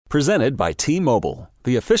Presented by T-Mobile,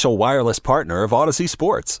 the official wireless partner of Odyssey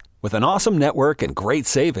Sports. With an awesome network and great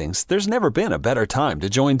savings, there's never been a better time to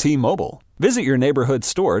join T-Mobile. Visit your neighborhood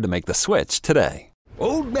store to make the switch today.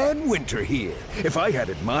 Old Man Winter here. If I had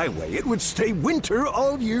it my way, it would stay winter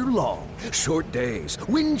all year long. Short days,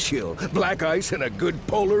 wind chill, black ice, and a good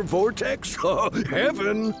polar vortex. Oh,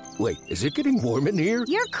 heaven. Wait, is it getting warm in here?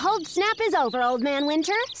 Your cold snap is over, Old Man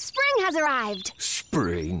Winter. Spring has arrived.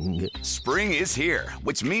 Spring. Spring is here,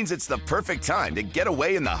 which means it's the perfect time to get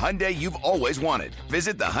away in the Hyundai you've always wanted.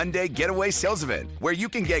 Visit the Hyundai Getaway Sales Event, where you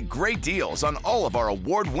can get great deals on all of our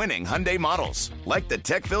award-winning Hyundai models, like the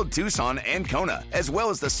tech-filled Tucson and Kona, as well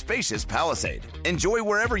as the spacious Palisade. Enjoy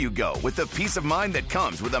wherever you go with the peace of mind that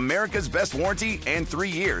comes with America's best warranty and 3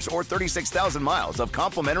 years or 36,000 miles of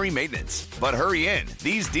complimentary maintenance. But hurry in,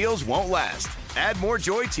 these deals won't last. Add more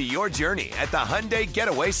joy to your journey at the Hyundai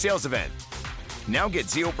Getaway Sales Event. Now get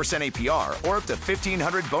 0% APR or up to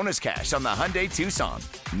 $1,500 bonus cash on the Hyundai Tucson.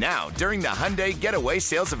 Now, during the Hyundai Getaway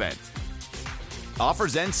Sales Event.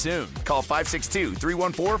 Offers end soon. Call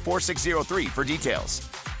 562-314-4603 for details.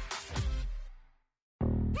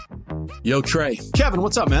 Yo, Trey. Kevin,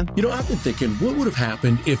 what's up, man? You know, I've been thinking, what would have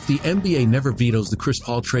happened if the NBA never vetoes the Chris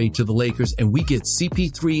Paul trade to the Lakers and we get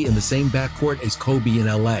CP3 in the same backcourt as Kobe in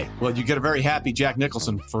LA? Well, you get a very happy Jack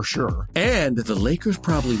Nicholson for sure. And the Lakers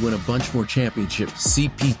probably win a bunch more championships.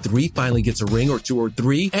 CP3 finally gets a ring or two or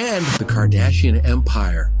three, and the Kardashian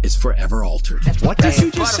empire is forever altered. What did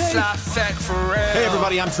you just say? Hey, Hey,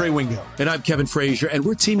 everybody, I'm Trey Wingo. And I'm Kevin Frazier, and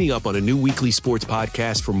we're teaming up on a new weekly sports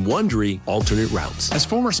podcast from Wondery, Alternate Routes. As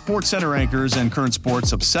former Sports Center anchors and current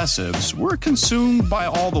sports obsessives, we're consumed by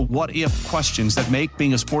all the what-if questions that make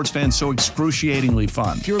being a sports fan so excruciatingly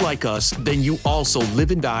fun. If you're like us, then you also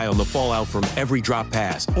live and die on the fallout from every drop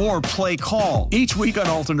pass. Or play call. Each week on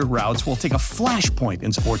Alternate Routes, we'll take a flashpoint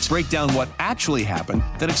in sports, break down what actually happened,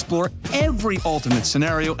 then explore every alternate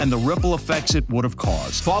scenario and the ripple effects it would have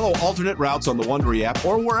caused. Follow Alternate Routes on the Wondery app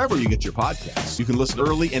or wherever you get your podcasts. You can listen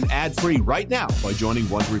early and ad-free right now by joining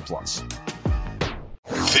Wondery Plus.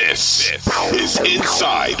 This is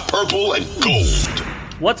Inside Purple and Gold.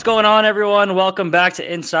 What's going on, everyone? Welcome back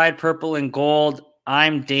to Inside Purple and Gold.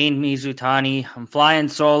 I'm Dane Mizutani. I'm flying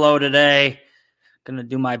solo today. Going to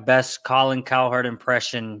do my best Colin Cowherd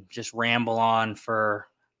impression, just ramble on for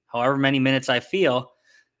however many minutes I feel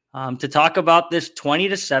to talk about this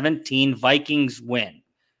 20-17 Vikings win.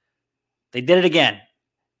 They did it again.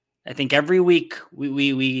 I think every week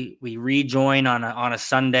we rejoin on a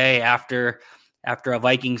Sunday after a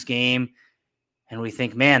Vikings game, and we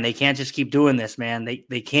think, man, they can't just keep doing this, man.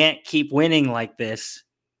 They can't keep winning like this,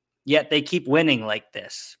 yet they keep winning like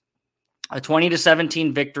this. A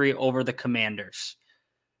 20-17 victory over the Commanders.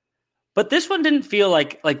 But this one didn't feel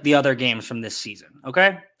like the other games from this season,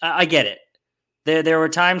 okay? I get it. There were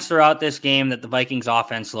times throughout this game that the Vikings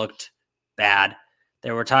offense looked bad.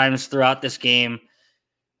 There were times throughout this game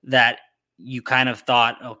that you kind of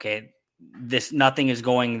thought, okay, nothing is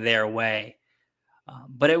going their way.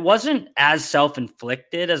 But it wasn't as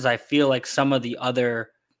self-inflicted as I feel like some of the other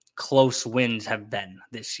close wins have been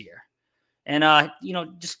this year. And,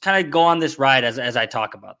 just kind of go on this ride as I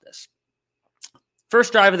talk about this.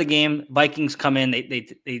 First drive of the game, Vikings come in.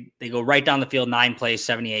 They go right down the field, 9 plays,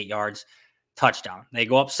 78 yards, touchdown. They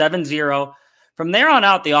go up 7-0. From there on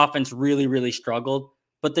out, the offense really, really struggled.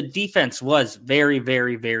 But the defense was very,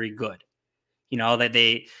 very, very good. You know, that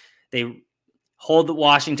they hold the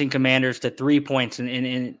Washington Commanders to 3 points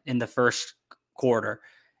in the first quarter.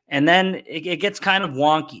 And then it gets kind of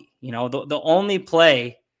wonky. You know, the only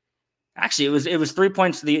play, actually it was 3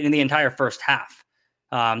 points in the entire first half,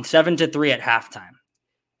 7-3 at halftime.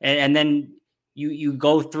 And then you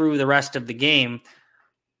go through the rest of the game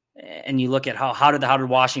and you look at how did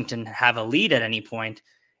Washington have a lead at any point?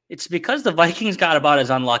 It's because the Vikings got about as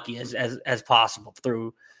unlucky as possible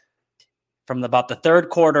from about the third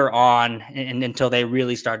quarter on and until they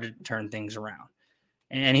really started to turn things around.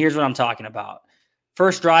 And here's what I'm talking about.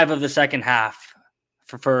 First drive of the second half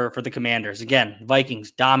for the Commanders. Again,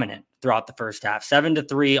 Vikings dominant throughout the first half.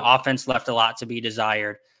 7-3, offense left a lot to be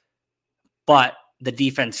desired. But the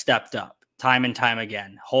defense stepped up time and time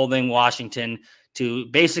again, holding Washington to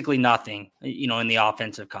basically nothing, in the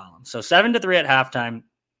offensive column. So 7-3 at halftime.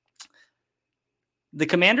 The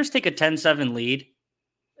Commanders take a 10-7 lead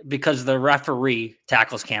because the referee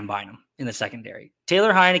tackles Cam Bynum in the secondary.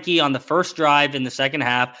 Taylor Heineke on the first drive in the second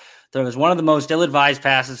half, there was one of the most ill-advised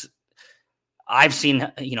passes I've seen,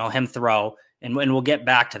 him throw. And we'll get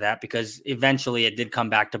back to that because eventually it did come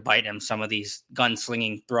back to bite him, some of these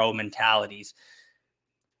gunslinging throw mentalities.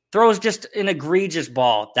 Throws just an egregious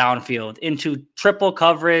ball downfield into triple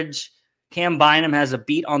coverage, Cam Bynum has a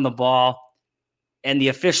beat on the ball, and the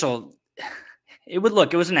official, it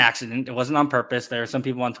was an accident. It wasn't on purpose. There are some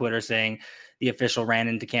people on Twitter saying the official ran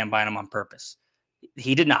into Cam Bynum on purpose.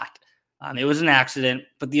 He did not. It was an accident,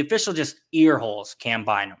 but the official just ear holes Cam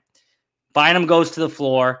Bynum. Bynum goes to the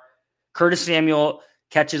floor. Curtis Samuel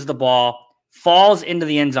catches the ball, falls into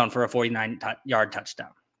the end zone for a 49-yard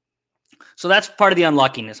touchdown. So that's part of the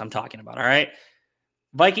unluckiness I'm talking about, all right?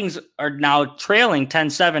 Vikings are now trailing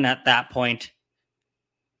 10-7 at that point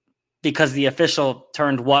because the official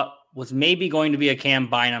turned what was maybe going to be a Cam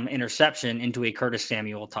Bynum interception into a Curtis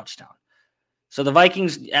Samuel touchdown. So the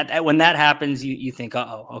Vikings, when that happens, you think,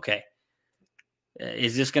 okay.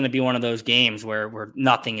 Is this going to be one of those games where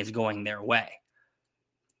nothing is going their way?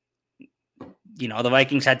 The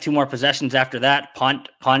Vikings had 2 more possessions after that. Punt.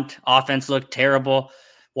 Offense looked terrible.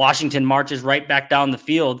 Washington marches right back down the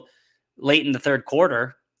field late in the third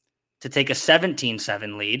quarter to take a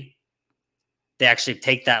 17-7 lead. They actually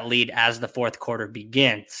take that lead as the fourth quarter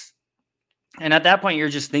begins. And at that point, you're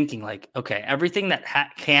just thinking like, okay, everything that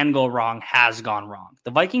can go wrong has gone wrong.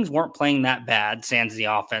 The Vikings weren't playing that bad, sans the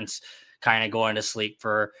offense kind of going to sleep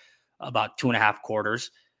for about 2.5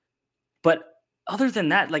 quarters. But other than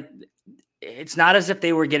that, like, it's not as if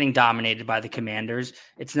they were getting dominated by the Commanders.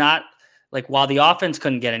 It's not like while the offense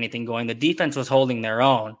couldn't get anything going, the defense was holding their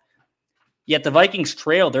own. Yet the Vikings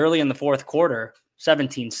trailed early in the fourth quarter,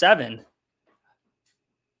 17-7.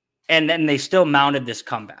 And then they still mounted this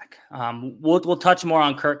comeback. We'll touch more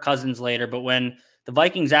on Kirk Cousins later, but when the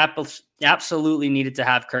Vikings absolutely needed to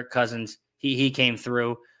have Kirk Cousins, he came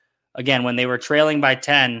through. Again, when they were trailing by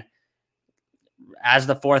 10, as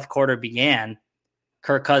the fourth quarter began,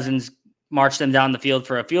 Kirk Cousins marched them down the field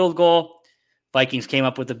for a field goal. Vikings came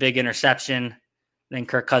up with a big interception. Then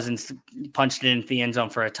Kirk Cousins punched it into the end zone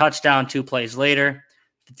for a touchdown 2 plays later.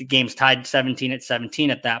 The game's tied 17-17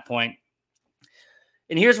 at that point.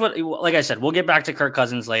 And here's what, like I said, we'll get back to Kirk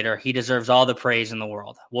Cousins later. He deserves all the praise in the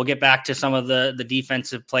world. We'll get back to some of the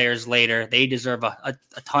defensive players later. They deserve a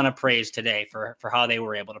ton of praise today for how they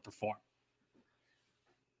were able to perform.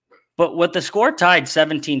 But with the score tied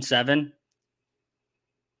 17-7,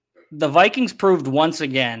 the Vikings proved once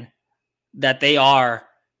again that they are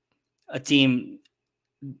a team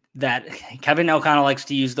that Kevin O'Connell likes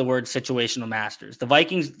to use the word situational masters. The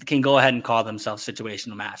Vikings can go ahead and call themselves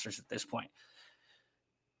situational masters at this point.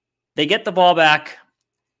 They get the ball back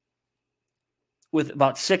with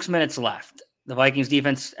about 6 minutes left. The Vikings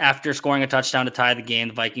defense, after scoring a touchdown to tie the game,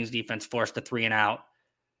 the Vikings defense forced a 3-and-out.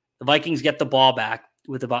 The Vikings get the ball back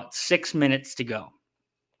with about 6 minutes to go.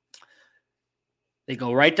 They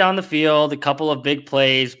go right down the field, a couple of big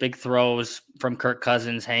plays, big throws from Kirk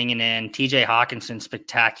Cousins hanging in. TJ Hawkinson,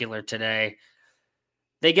 spectacular today.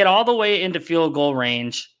 They get all the way into field goal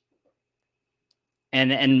range,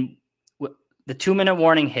 and the 2-minute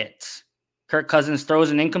warning hits. Kirk Cousins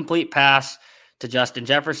throws an incomplete pass to Justin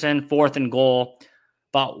Jefferson, 4th and goal.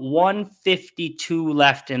 About 1:52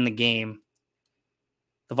 left in the game.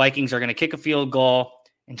 The Vikings are going to kick a field goal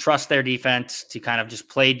and trust their defense to kind of just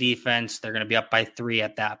play defense. They're going to be up by 3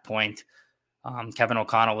 at that point. Kevin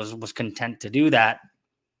O'Connell was content to do that.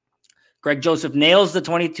 Greg Joseph nails the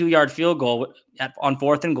 22-yard field goal on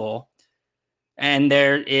 4th and goal, and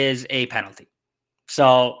there is a penalty.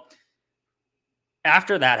 So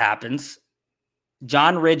after that happens,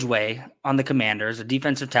 John Ridgeway on the Commanders, a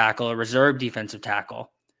defensive tackle, a reserve defensive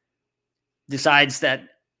tackle, decides that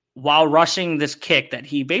while rushing this kick that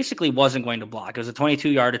he basically wasn't going to block, it was a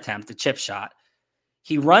 22-yard attempt, a chip shot,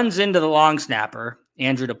 he runs into the long snapper,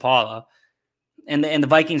 Andrew DePaula, and the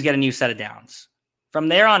Vikings get a new set of downs. From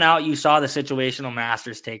there on out, you saw the situational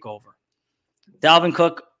masters take over. Dalvin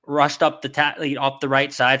Cook rushed up the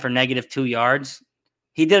right side for -2 yards.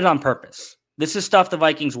 He did it on purpose. This is stuff the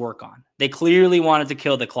Vikings work on. They clearly wanted to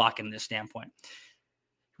kill the clock in this standpoint.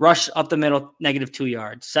 Rush up the middle, -2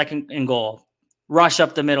 yards. 2nd and goal. Rush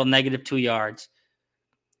up the middle, -2 yards.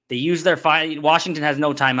 They use their Washington has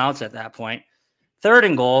no timeouts at that point. 3rd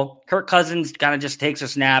and goal. Kirk Cousins kind of just takes a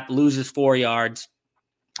snap, loses 4 yards.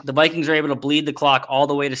 The Vikings are able to bleed the clock all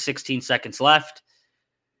the way to 16 seconds left.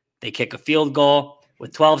 They kick a field goal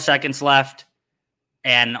with 12 seconds left.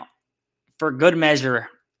 And for good measure,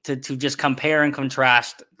 to just compare and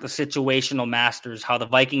contrast the situational masters, how the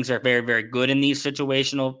Vikings are very, very good in these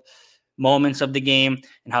situational moments of the game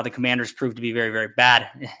and how the Commanders proved to be very, very bad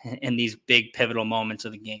in these big pivotal moments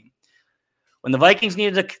of the game. When the Vikings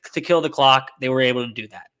needed to kill the clock, they were able to do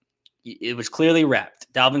that. It was clearly repped.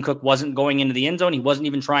 Dalvin Cook wasn't going into the end zone. He wasn't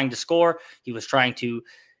even trying to score. He was trying to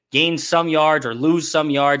gain some yards or lose some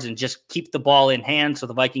yards and just keep the ball in hand so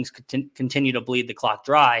the Vikings could continue to bleed the clock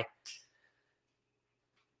dry.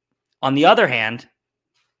 On the other hand,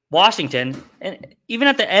 Washington, and even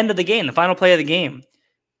at the end of the game, the final play of the game,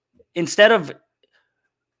 instead of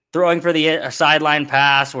throwing for a sideline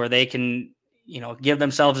pass where they can, give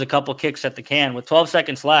themselves a couple kicks at the can with 12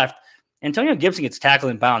 seconds left, Antonio Gibson gets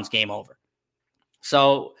tackled in bounds, game over.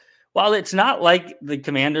 So while it's not like the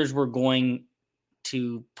Commanders were going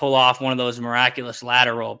to pull off one of those miraculous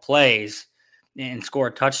lateral plays and score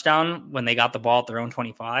a touchdown when they got the ball at their own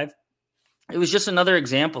 25, it was just another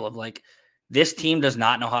example of this team does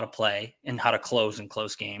not know how to play and how to close in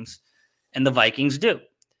close games, and the Vikings do.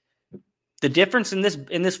 The difference in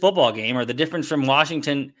this football game, or the difference from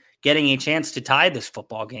Washington getting a chance to tie this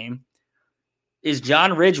football game, is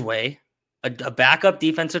John Ridgeway, a backup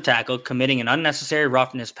defensive tackle, committing an unnecessary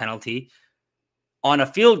roughness penalty on a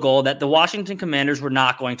field goal that the Washington Commanders were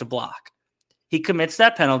not going to block. He commits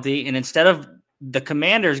that penalty, and instead of the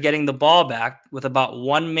Commanders getting the ball back with about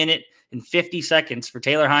 1 minute and 50 seconds for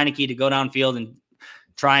Taylor Heineke to go downfield and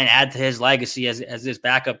try and add to his legacy as this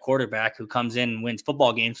backup quarterback who comes in and wins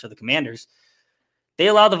football games for the Commanders, they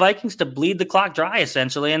allow the Vikings to bleed the clock dry,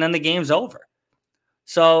 essentially, and then the game's over.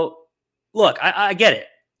 So, look, I get it.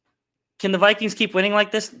 Can the Vikings keep winning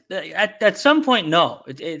like this? At some point, no.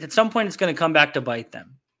 At some point, it's going to come back to bite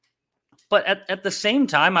them. But at the same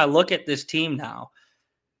time, I look at this team now.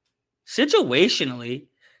 Situationally,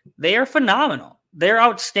 they are phenomenal. They're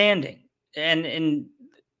outstanding. And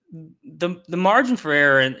the margin for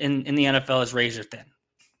error in the NFL is razor thin.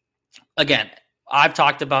 Again, I've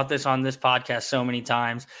talked about this on this podcast so many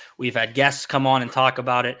times. We've had guests come on and talk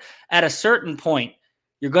about it. At a certain point,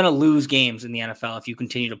 you're going to lose games in the NFL if you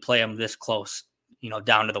continue to play them this close,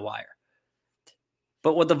 down to the wire.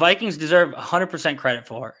 But what the Vikings deserve 100% credit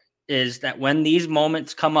for is that when these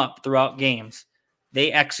moments come up throughout games,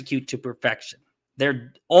 they execute to perfection.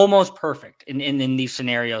 They're almost perfect in these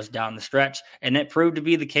scenarios down the stretch, and it proved to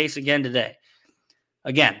be the case again today.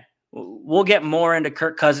 Again, we'll get more into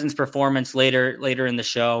Kirk Cousins' performance later in the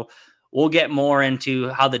show. We'll get more into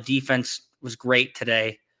how the defense was great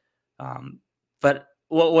today. But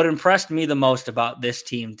what impressed me the most about this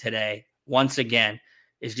team today, once again,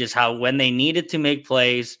 is just how when they needed to make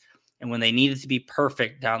plays and when they needed to be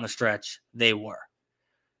perfect down the stretch, they were.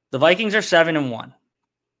 The Vikings are 7-1.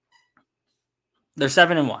 They're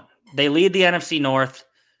 7-1. They lead the NFC North.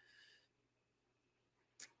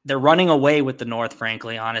 They're running away with the North,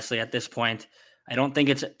 frankly, honestly, at this point. I don't think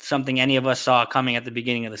it's something any of us saw coming at the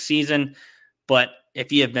beginning of the season. But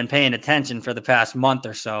if you have been paying attention for the past month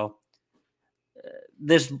or so,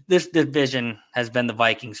 this division has been the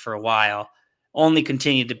Vikings for a while. Only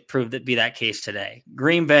continued to prove that be that case today.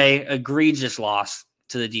 Green Bay, egregious loss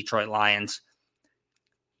to the Detroit Lions.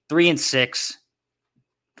 3-6.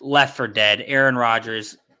 Left for dead. Aaron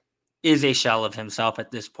Rodgers is a shell of himself at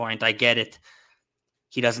this point. I get it.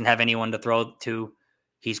 He doesn't have anyone to throw to.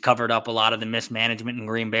 He's covered up a lot of the mismanagement in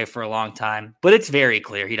Green Bay for a long time, but it's very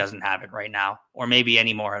clear he doesn't have it right now, or maybe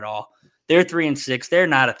anymore at all. They're 3-6. They're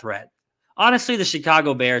not a threat. Honestly, the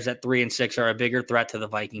Chicago Bears at 3-6 are a bigger threat to the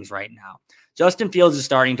Vikings right now. Justin Fields is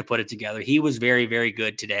starting to put it together. He was very, very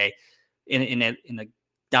good today in a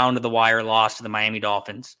down to the wire loss to the Miami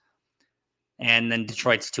Dolphins. And then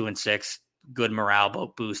Detroit's 2-6. Good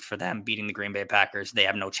morale boost for them, beating the Green Bay Packers. They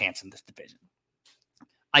have no chance in this division.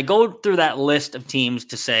 I go through that list of teams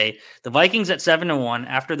to say the Vikings at 7-1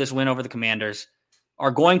 after this win over the Commanders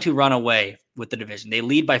are going to run away with the division. They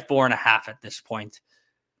lead by 4.5 at this point.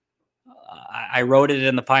 I wrote it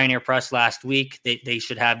in the Pioneer Press last week. They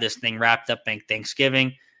should have this thing wrapped up by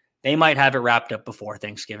Thanksgiving. They might have it wrapped up before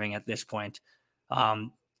Thanksgiving at this point.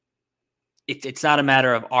 It's not a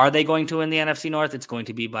matter of are they going to win the NFC North? It's going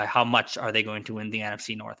to be by how much are they going to win the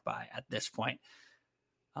NFC North by at this point.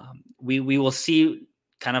 We will see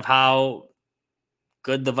kind of how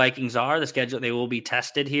good the Vikings are. The schedule, they will be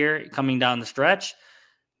tested here coming down the stretch.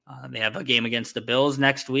 They have a game against the Bills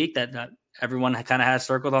next week that everyone kind of has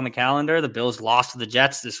circled on the calendar. The Bills lost to the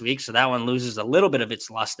Jets this week, so that one loses a little bit of its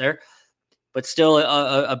luster. But still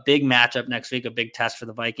a big matchup next week, a big test for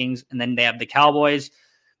the Vikings. And then they have the Cowboys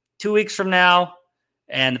 2 weeks from now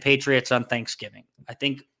and the Patriots on Thanksgiving. I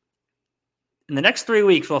think in the next 3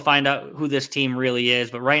 weeks, we'll find out who this team really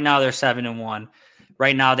is. But right now, they're 7-1.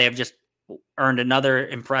 Right now, they have just earned another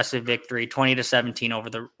impressive victory, 20-17 over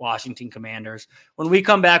the Washington Commanders. When we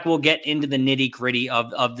come back, we'll get into the nitty-gritty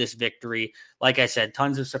of this victory. Like I said,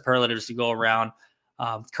 tons of superlatives to go around.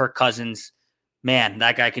 Kirk Cousins, man,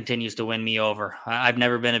 that guy continues to win me over. I've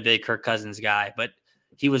never been a big Kirk Cousins guy, but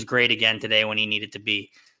he was great again today when he needed to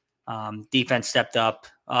be. Defense stepped up.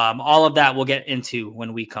 All of that we'll get into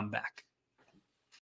when we come back.